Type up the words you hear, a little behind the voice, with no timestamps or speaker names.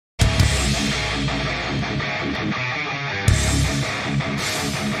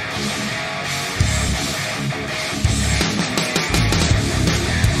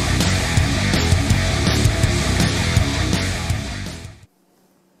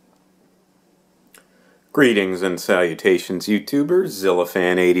Greetings and salutations, YouTubers.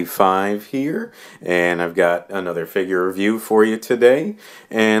 ZillaFan85 here, and I've got another figure review for you today.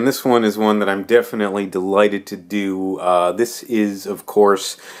 And this one is one that I'm definitely delighted to do. This is, of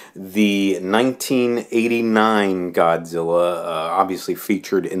course, the 1989 Godzilla, obviously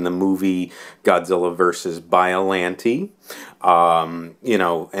featured in the movie Godzilla vs. Biollante. You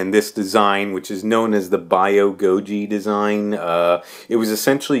know, and this design, which is known as the BioGoji design, it was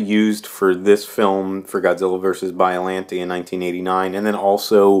essentially used for this film, for Godzilla vs. Biollante in 1989, and then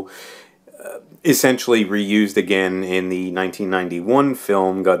also essentially reused again in the 1991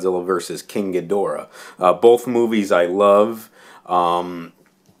 film Godzilla vs. King Ghidorah. Both movies I love.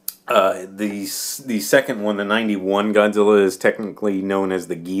 The second one, the 91 Godzilla, is technically known as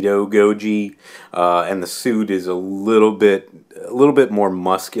the GhidoGoji, and the suit is a little bit more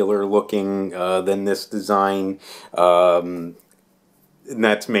muscular looking than this design. And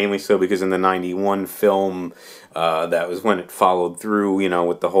that's mainly so because in the 91 film, that was when it followed through, you know,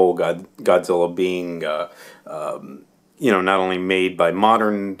 with the whole Godzilla being you know, not only made by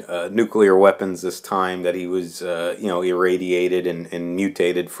modern nuclear weapons this time that he was, you know, irradiated and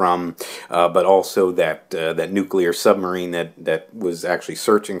mutated from, but also that that nuclear submarine that was actually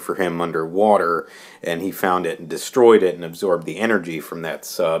searching for him underwater, and he found it and destroyed it and absorbed the energy from that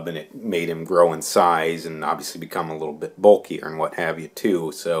sub, and it made him grow in size and obviously become a little bit bulkier and what have you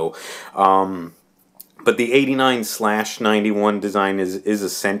too. So, but the 89/91 design is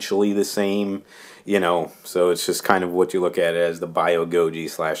essentially the same. You know, so it's just kind of what you look at as the BioGoji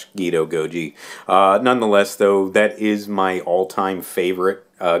 / GhidoGoji. Nonetheless, though, that is my all-time favorite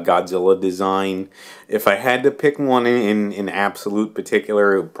Godzilla design. If I had to pick one in absolute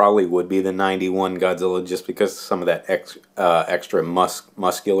particular, it probably would be the 91 Godzilla, just because of some of that extra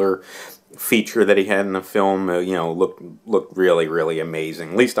muscular feature that he had in the film, you know, looked really, really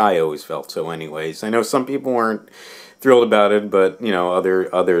amazing. At least I always felt so anyways. I know some people weren't thrilled about it, but you know,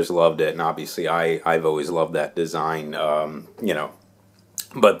 others loved it, and obviously I've always loved that design. You know,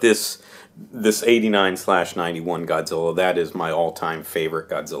 but this 89/91 Godzilla, that is my all-time favorite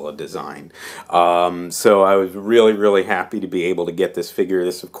Godzilla design. So I was really happy to be able to get this figure.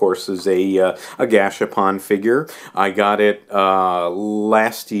 This, of course, is a Gashapon figure. I got it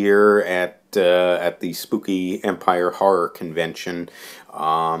last year at the Spooky Empire Horror Convention.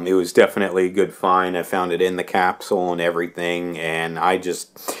 It was definitely a good find. I found it in the capsule and everything, and I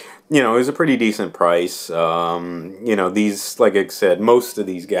just, you know, it was a pretty decent price. You know, these, like I said, most of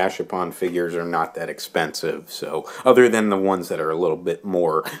these Gashapon figures are not that expensive, so other than the ones that are a little bit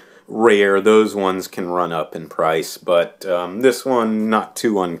more rare, those ones can run up in price, but this one, not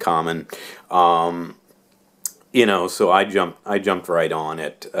too uncommon. You know, so I jumped right on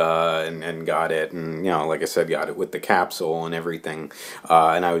it and got it, and you know, like I said, got it with the capsule and everything,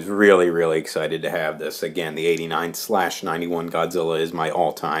 and I was really excited to have this. Again, the 89/91 Godzilla is my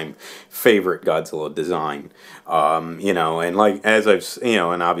all-time favorite Godzilla design. You know, and like as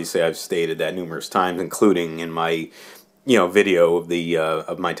and obviously I've stated that numerous times, including in my video of the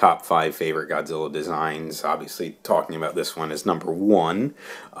of my top 5 favorite Godzilla designs. Obviously, talking about this one as number 1.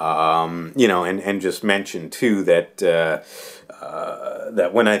 You know, and just mention too that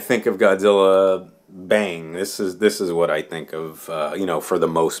that when I think of Godzilla, bang, this is what I think of. You know, for the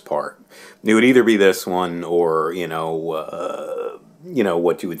most part, it would either be this one or you know,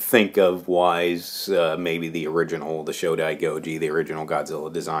 what you would think of wise, maybe the original, the GhidoGoji, the original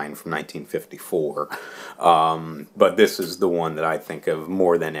Godzilla design from 1954. But this is the one that I think of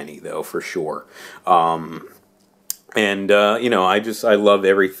more than any, though, for sure. And, you know, I love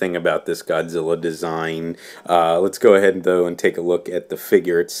everything about this Godzilla design. Let's go ahead, though, and take a look at the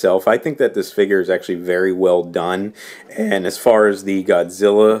figure itself. I think that this figure is actually very well done. And as far as the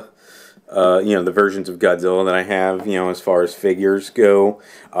Godzilla, you know, the versions of Godzilla that I have, you know, as far as figures go,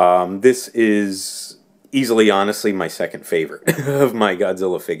 this is easily, honestly, my second favorite of my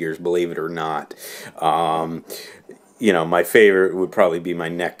Godzilla figures, believe it or not. You know, my favorite would probably be my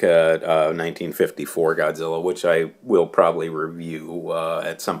NECA 1954 Godzilla, which I will probably review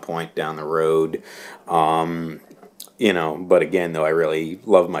at some point down the road. You know, but again, though, I really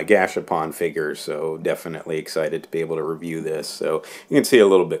love my Gashapon figures, so definitely excited to be able to review this. So you can see a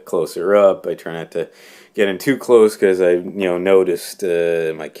little bit closer up. I try not to get in too close because I, you know, noticed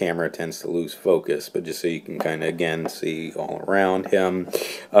my camera tends to lose focus, but just so you can kind of, again, see all around him.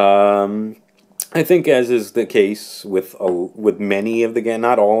 I think, as is the case with many of the,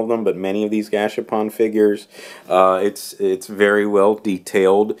 not all of them, but many of these Gashapon figures, it's very well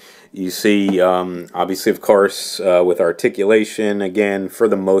detailed. You see, obviously, of course, with articulation, again, for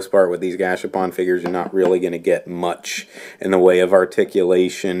the most part, with these Gashapon figures, you're not really going to get much in the way of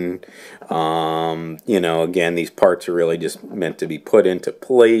articulation. You know, again, these parts are really just meant to be put into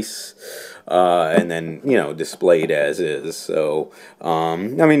place. And then, you know, displayed as is. So, I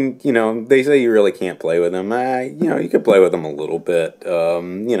mean, you know, they say you really can't play with them. You know, you could play with them a little bit.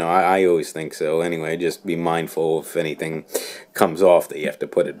 You know, I always think so. Anyway, just be mindful if anything comes off that you have to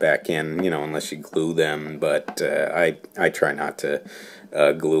put it back in, you know, unless you glue them. But I try not to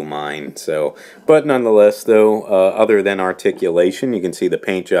glue mine. So, but nonetheless, though, other than articulation, you can see the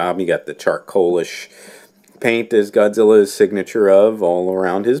paint job. You got the charcoalish paint as Godzilla's signature of all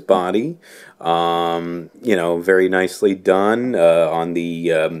around his body. You know, very nicely done on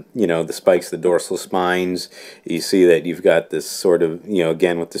the, you know, the spikes, the dorsal spines. You see that you've got this sort of, you know,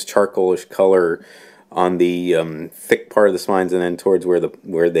 again with this charcoalish color on the thick part of the spines, and then towards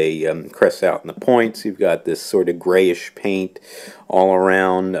where they crest out in the points, you've got this sort of grayish paint all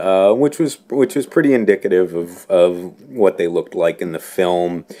around, which was pretty indicative of what they looked like in the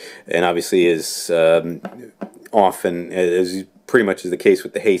film, and obviously is often, as pretty much is the case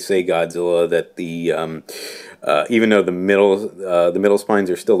with the Heisei Godzilla, that the even though the middle spines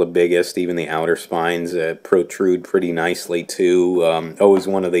are still the biggest, even the outer spines protrude pretty nicely too. Always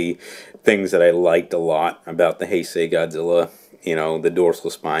one of the things that I liked a lot about the Heisei Godzilla. You know, the dorsal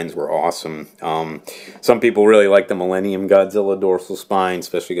spines were awesome. Some people really like the Millennium Godzilla dorsal spine,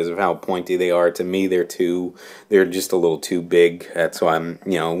 especially because of how pointy they are. To me, they're just a little too big. That's why I'm,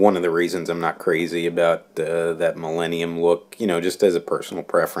 you know, one of the reasons I'm not crazy about that Millennium look, you know, just as a personal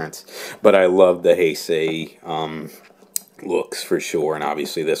preference. But I love the Heisei looks for sure, and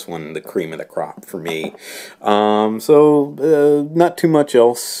obviously this one, the cream of the crop for me. So not too much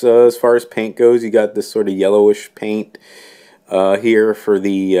else as far as paint goes. You got this sort of yellowish paint here for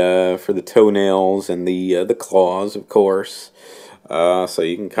the toenails and the claws, of course. So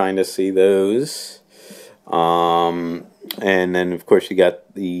you can kind of see those. And then of course you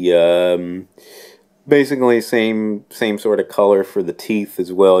got the basically same sort of color for the teeth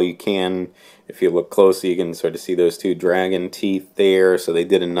as well. You can, if you look closely, you can sort of see those two dragon teeth there. So they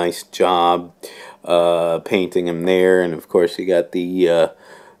did a nice job painting them there. And of course you got the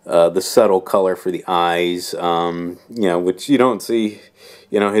subtle color for the eyes, you know, which you don't see.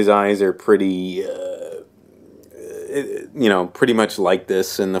 You know, his eyes are pretty, you know, pretty much like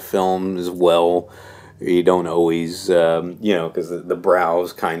this in the film as well. You don't always, you know, because the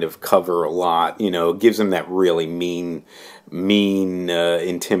brows kind of cover a lot. You know, it gives him that really mean,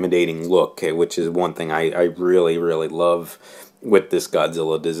 intimidating look, which is one thing I really, really love with this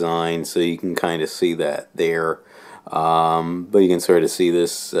Godzilla design. So you can kind of see that there. But you can sort of see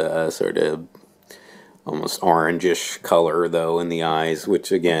this sort of almost orangish color, though, in the eyes,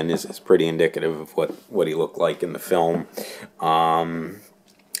 which, again, is pretty indicative of what he looked like in the film.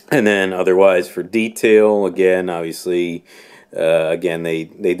 And then otherwise for detail, again, obviously, again, they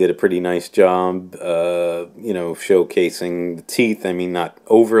did a pretty nice job, you know, showcasing the teeth. I mean, not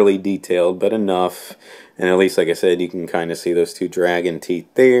overly detailed, but enough. And at least, like I said, you can kind of see those two dragon teeth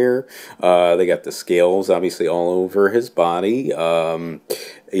there. They got the scales, obviously, all over his body.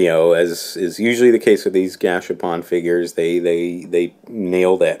 You know, as is usually the case with these Gashapon figures, they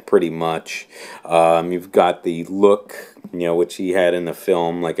nail that pretty much. You've got the look, you know, which he had in the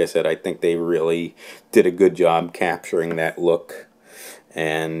film. Like I said, I think they really did a good job capturing that look.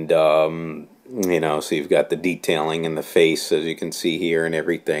 And you know, so you've got the detailing in the face, as you can see here, and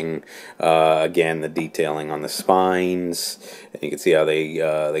everything. Again, the detailing on the spines, and you can see how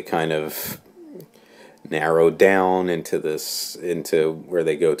they kind of narrow down into where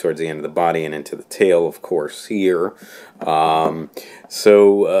they go towards the end of the body and into the tail, of course, here. So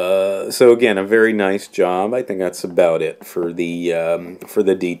again, a very nice job. I think that's about it for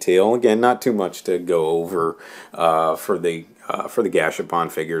the detail. Again, not too much to go over for the Gashapon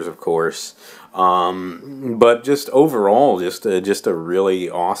figures, of course. But just overall, just a really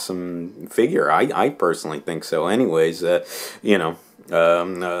awesome figure. I personally think so. Anyways, you know,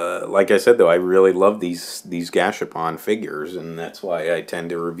 like I said, though, I really love these Gashapon figures, and that's why I tend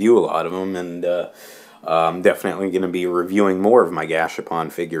to review a lot of them. And I'm definitely going to be reviewing more of my Gashapon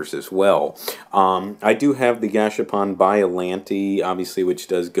figures as well. I do have the Gashapon Biollante, obviously, which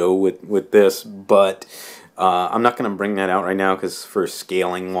does go with this, but I'm not going to bring that out right now because for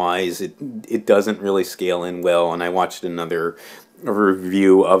scaling wise, it doesn't really scale in well. And I watched another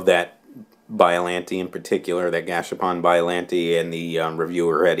review of that Biollante in particular, that Gashapon Biollante, and the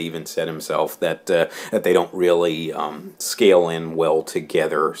reviewer had even said himself that that they don't really scale in well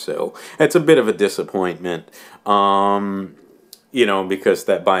together. So it's a bit of a disappointment. You know, because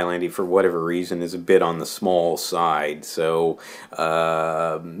that Biollante, for whatever reason, is a bit on the small side. So,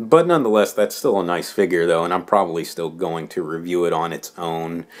 but nonetheless, that's still a nice figure, though, and I'm probably still going to review it on its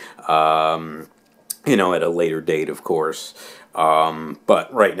own, you know, at a later date, of course.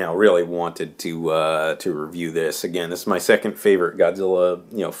 But right now, really wanted to review this again. This is my second favorite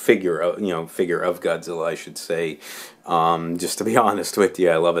Godzilla, figure of Godzilla, I should say. Just to be honest with you,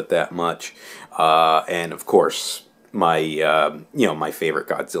 I love it that much, and of course, my my favorite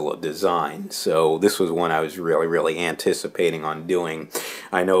Godzilla design. So this was one I was really anticipating on doing.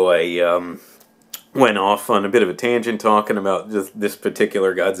 I know I went off on a bit of a tangent talking about just this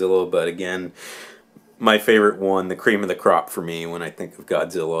particular Godzilla, but again, my favorite one, the cream of the crop for me when I think of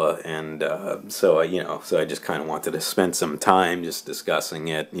Godzilla, and so I just kind of wanted to spend some time just discussing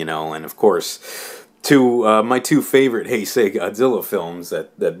it, and of course, my two favorite Heisei Godzilla films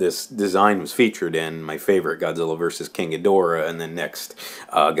that this design was featured in. My favorite, Godzilla vs. King Ghidorah, and then next,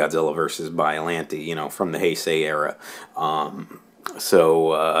 Godzilla vs. Biollante, from the Heisei era.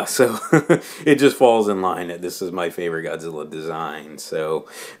 So it just falls in line that this is my favorite Godzilla design. So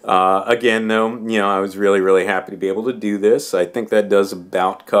again, though, I was really happy to be able to do this. I think that does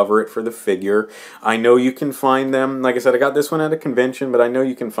about cover it for the figure. I know you can find them. Like I said, I got this one at a convention, but I know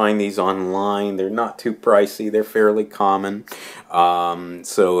you can find these online. They're not too pricey. They're fairly common.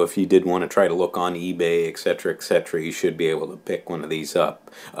 So if you did want to try to look on eBay, etc., you should be able to pick one of these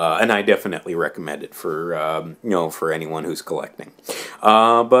up. And I definitely recommend it for for anyone who's collecting.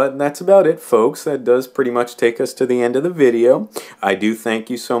 But that's about it, folks. That does pretty much take us to the end of the video. I do thank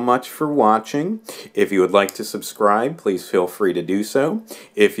you so much for watching. If you would like to subscribe, please feel free to do so.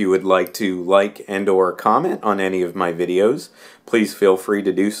 If you would like to like and or comment on any of my videos, please feel free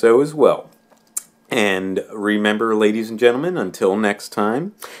to do so as well. And remember, ladies and gentlemen, until next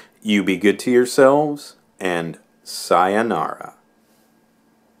time, you be good to yourselves, and sayonara.